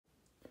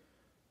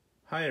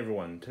Hi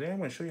everyone, today I'm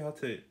going to show you how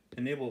to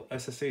enable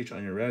SSH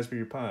on your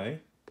Raspberry Pi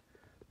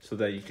so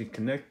that you can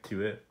connect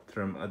to it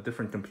from a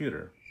different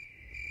computer.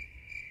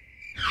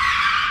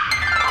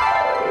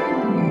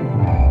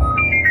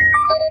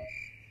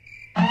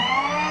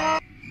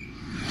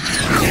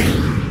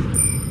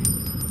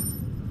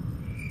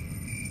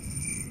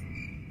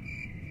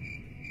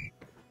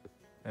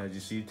 As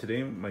you see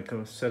today, my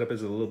setup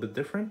is a little bit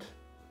different.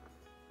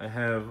 I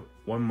have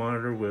one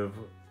monitor with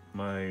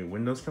my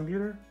Windows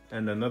computer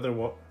and another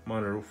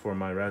monitor for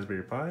my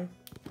Raspberry Pi.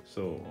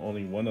 So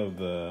only one of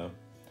the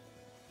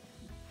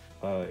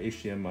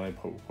HDMI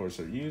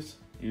ports are used.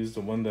 Use the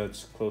one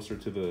that's closer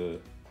to the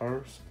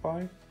power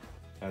supply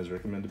as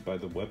recommended by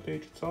the web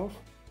page itself.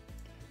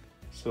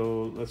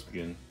 So let's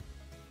begin.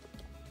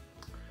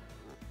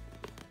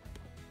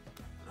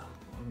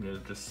 I'm gonna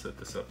just set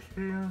this up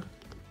here.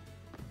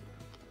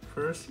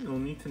 First, you'll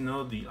need to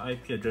know the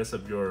IP address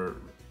of your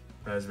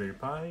Raspberry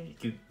Pi. You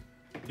could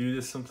do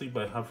this simply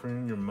by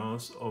hovering your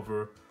mouse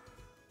over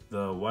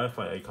the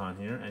Wi-Fi icon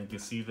here, and you can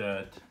see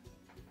that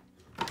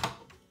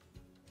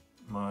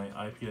my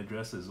IP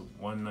address is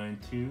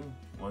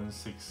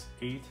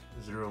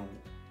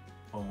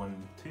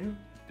 192.168.0.112.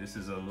 This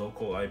is a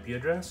local IP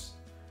address.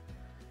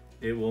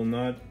 It will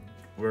not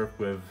work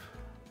with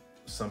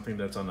something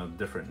that's on a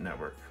different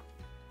network,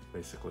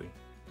 basically.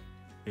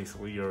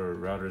 Basically, your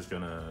router is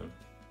gonna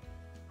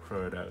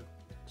throw it out.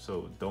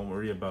 So don't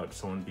worry about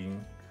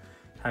someone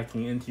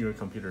hacking into your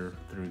computer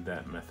through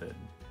that method.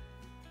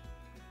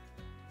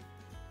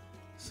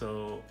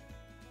 So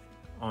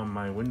on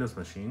my Windows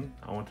machine,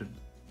 I want to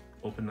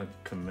open a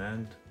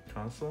command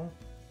console.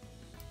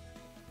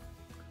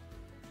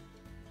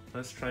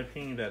 Let's try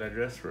pinging that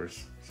address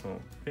first. So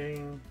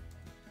ping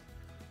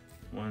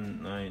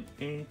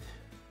 198.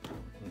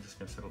 I'm just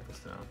gonna settle this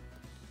down.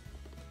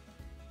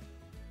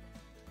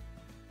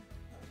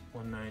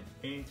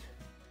 198.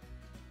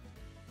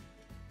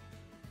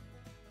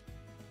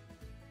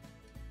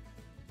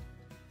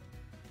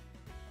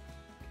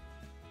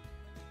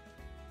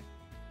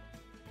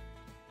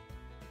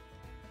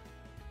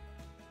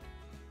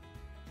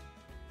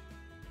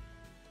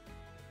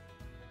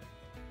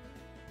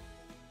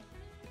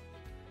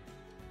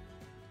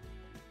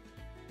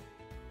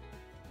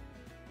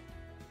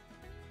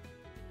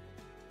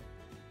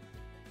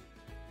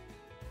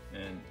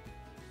 And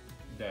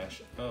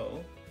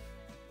 -L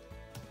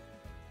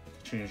to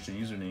change the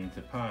username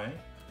to Pi,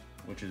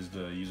 which is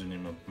the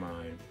username of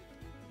my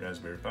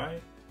Raspberry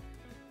Pi.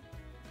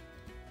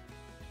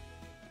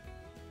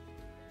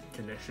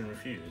 Connection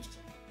refused.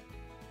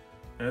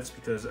 That's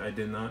because I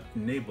did not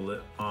enable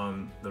it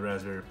on the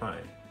Raspberry Pi.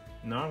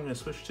 Now I'm going to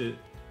switch to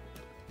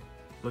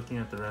looking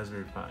at the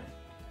Raspberry Pi.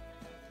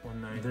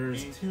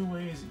 There's two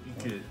ways you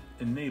could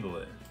enable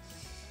it.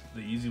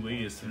 The easy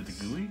way is through the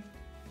GUI,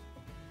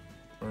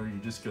 or you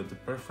just go to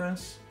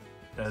Preference,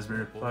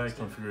 Raspberry Pi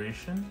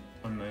Configuration,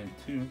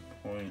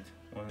 192.168.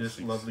 This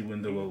lovely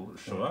window will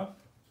show up.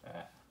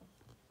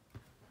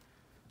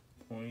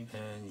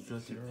 And you go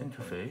to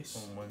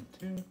Interface.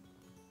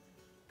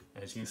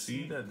 As you can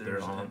see, that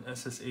there's an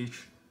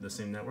SSH, the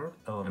same network,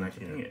 and I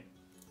can ping it.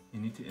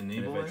 You need to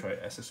enable it. If I try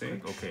SSH,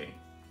 click OK.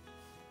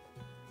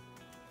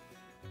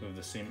 With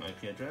the same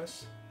IP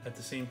address. At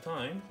the same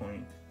time,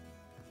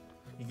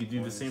 you can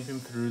do the same thing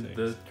through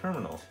the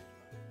terminal.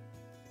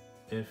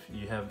 If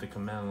you have the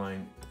command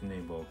line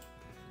enabled,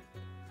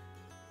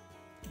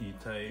 you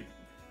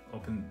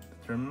open the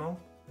terminal,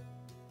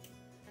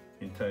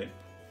 you type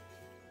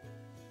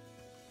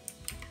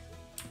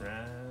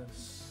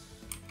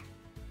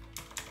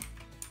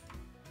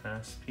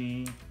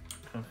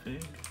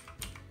raspi-config.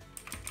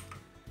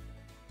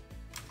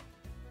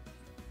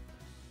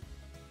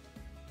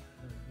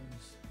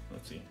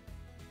 Let's see.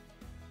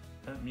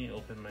 Let me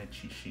open my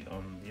cheat sheet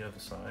on the other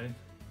side.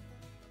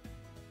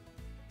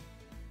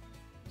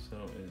 So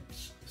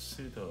it's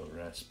sudo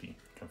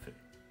raspi-config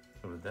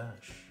with a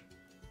dash.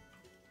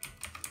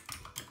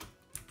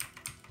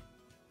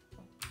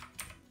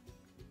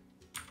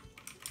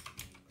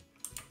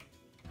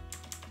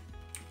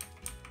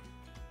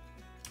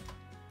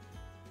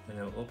 And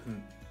I'll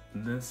open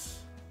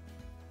this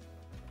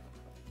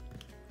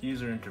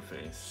user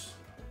interface.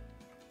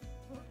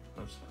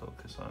 Let's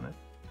focus on it.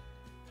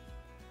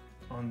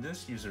 On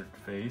this user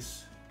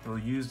interface, we'll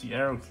use the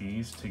arrow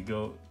keys to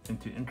go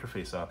into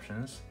interface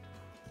options,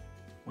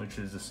 which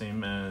is the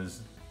same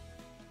as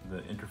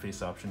the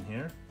interface option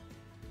here.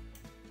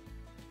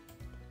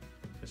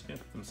 Just gonna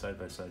put them side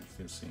by side, you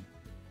can see.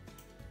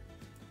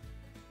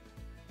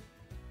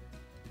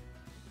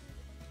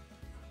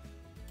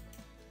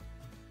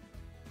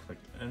 Click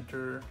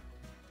enter.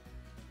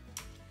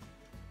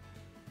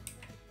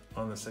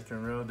 On the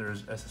second row,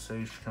 there's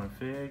SSH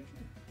config,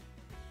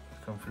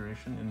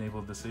 configuration,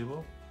 enable,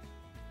 disable.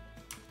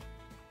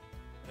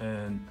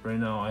 And right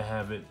now I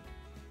have it.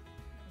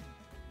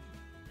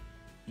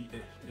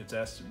 It's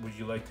asked, would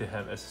you like to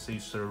have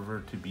SSH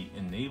server to be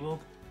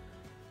enabled?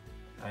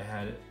 I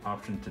had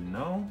option to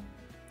no.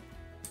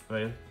 If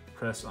I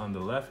press on the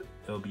left,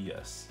 it'll be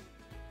yes.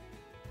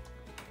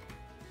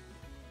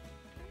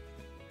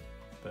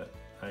 but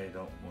I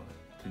don't want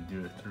to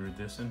do it through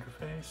this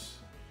interface.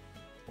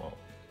 Well,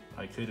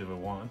 I could if I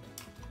want.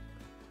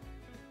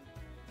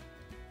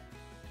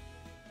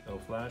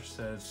 Flash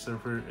says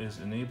server is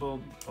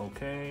enabled,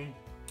 okay,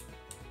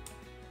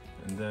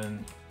 and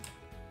then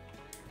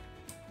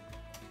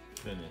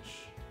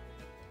finish.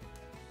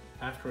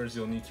 Afterwards,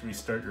 you'll need to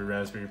restart your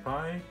Raspberry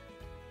Pi.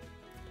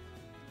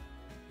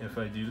 If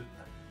I do,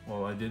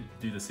 well, I did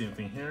do the same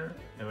thing here.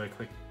 If I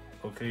click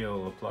OK,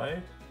 it'll apply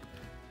it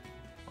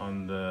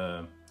on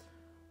the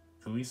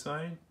GUI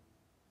side.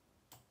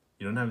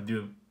 You don't have to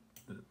do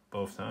it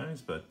both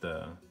times, but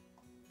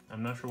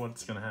I'm not sure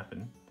what's gonna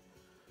happen.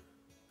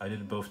 I did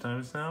it both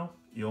times now.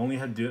 You only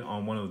had to do it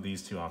on one of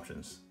these two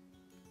options.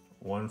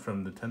 One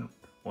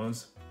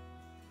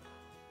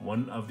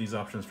of these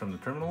options from the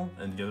terminal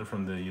and the other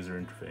from the user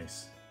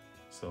interface.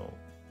 So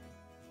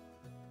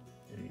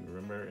if you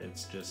remember,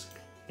 it's just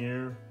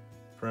here,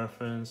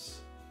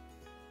 preference,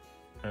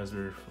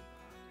 Raspberry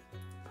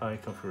Pi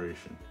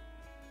configuration.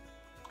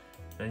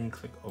 Then you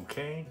click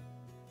OK.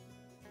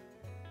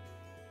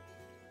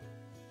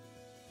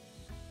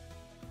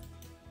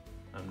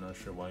 I'm not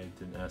sure why it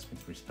didn't ask me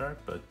to restart,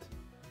 but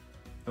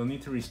you'll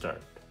need to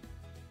restart.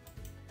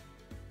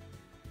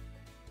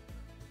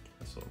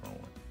 That's the wrong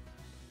one.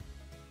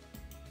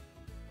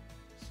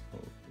 So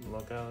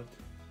log out,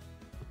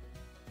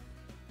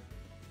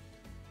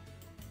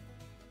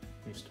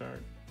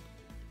 restart.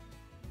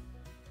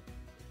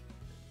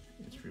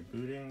 It's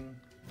rebooting.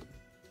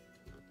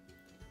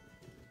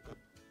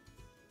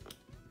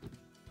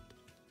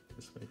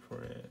 Just wait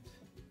for it.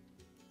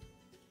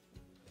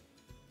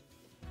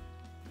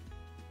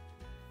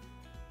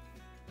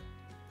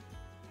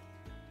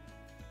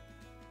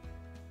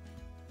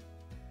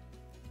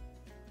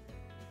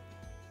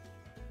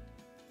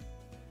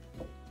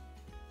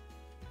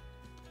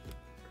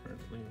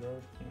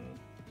 Loading.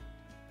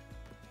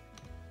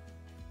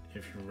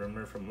 If you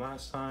remember from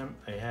last time,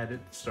 I had it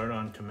start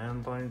on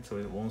command line so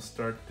it won't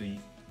start the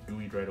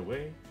GUI right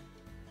away.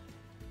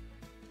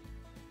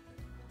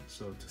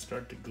 So to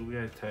start the GUI,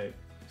 I type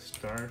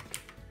start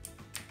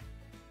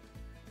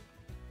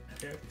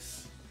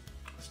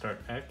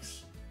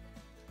X,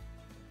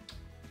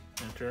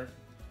 enter.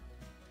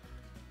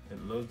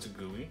 It loads the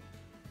GUI.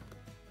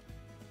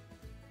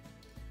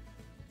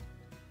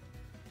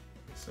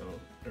 So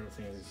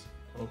everything is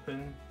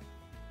open.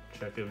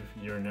 Check if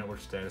your network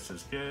status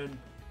is good.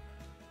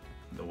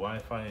 The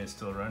Wi-Fi is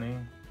still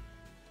running.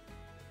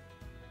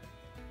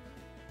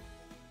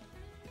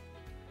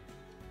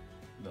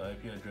 The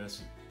IP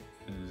address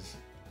is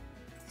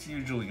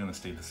usually going to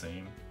stay the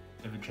same.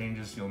 If it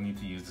changes, you'll need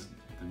to use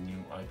the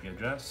new IP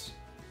address.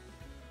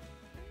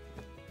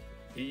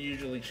 It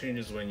usually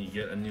changes when you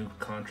get a new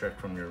contract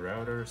from your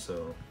router,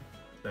 so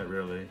that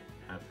rarely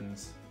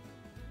happens.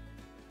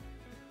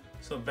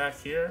 So back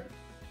here,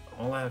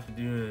 all I have to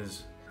do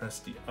is press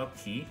the up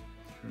key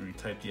to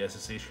type the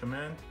SSH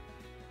command,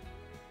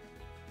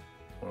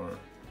 or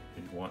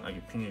if you want, I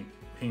can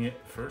ping it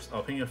first.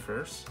 I'll ping it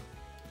first.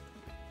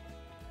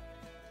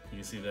 You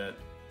can see that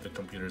the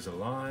computer's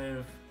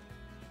alive.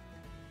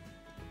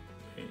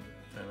 Okay,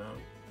 time out.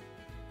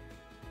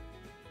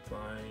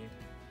 Apply.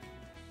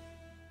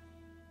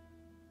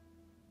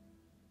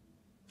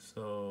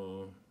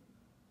 So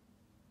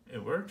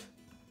it worked.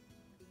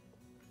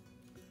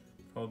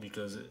 Probably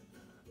because it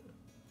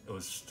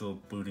was still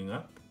booting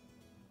up.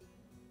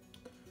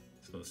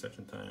 So the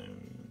second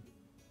time,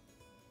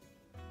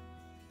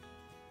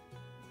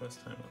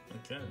 first time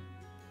again,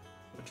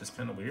 which is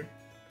kind of weird,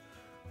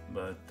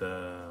 but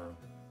I'll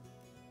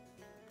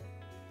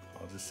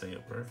just say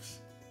it works.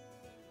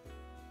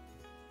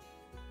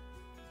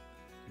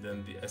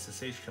 Then the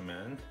SSH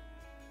command,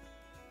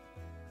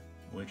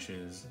 which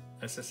is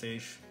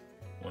SSH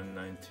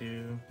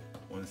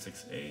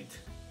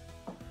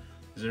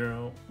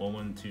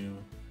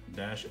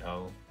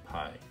 192.168.0.112-L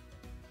pi.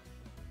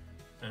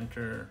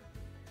 Enter.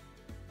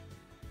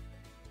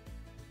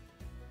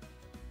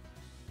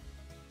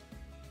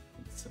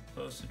 It's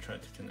supposed to try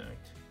to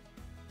connect.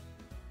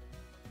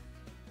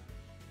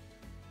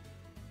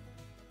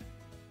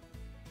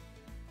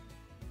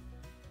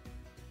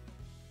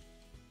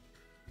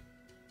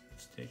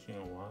 It's taking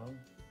a while.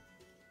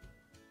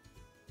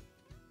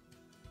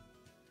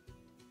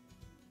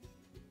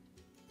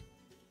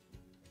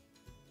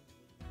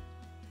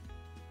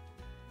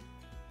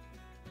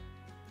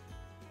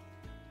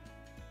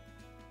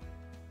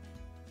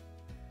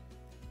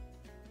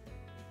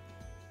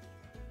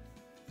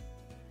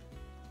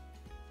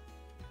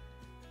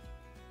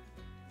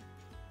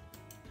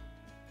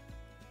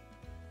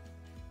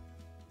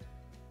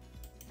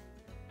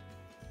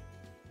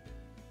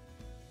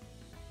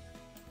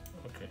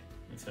 Okay,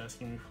 it's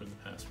asking me for the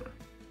password.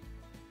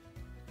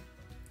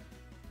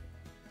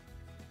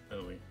 By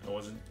the way, I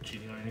wasn't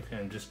cheating or anything,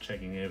 I'm just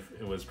checking if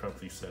it was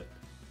properly set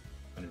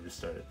when it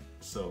restarted.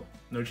 So,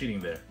 no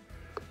cheating there.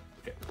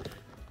 Okay.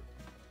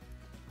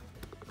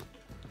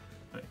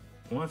 Right.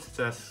 Once it's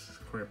asked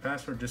for your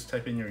password, just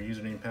type in your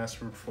username and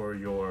password for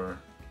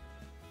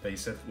that you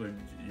set with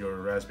your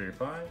Raspberry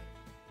Pi.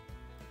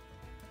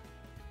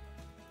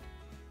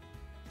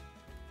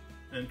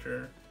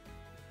 enter,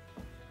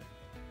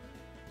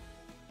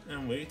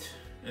 and wait.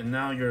 And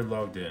now you're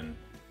logged in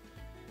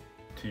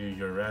to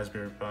your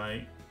Raspberry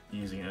Pi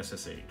using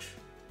SSH.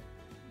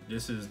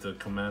 This is the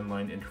command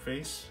line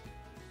interface.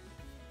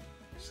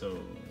 So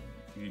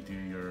you do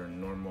your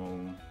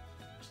normal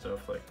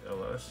stuff like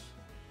ls.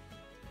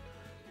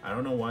 I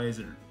don't know why is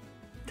it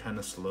kind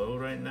of slow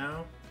right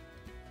now.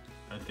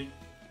 I think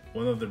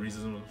one of the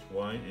reasons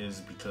why is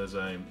because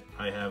I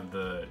have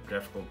the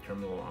graphical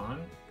terminal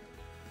on.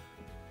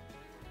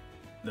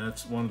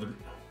 That's one of the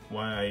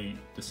why I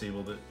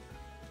disabled it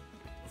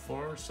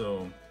before,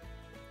 so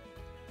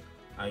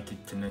I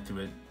could connect to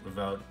it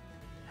without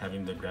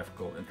having the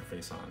graphical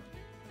interface on.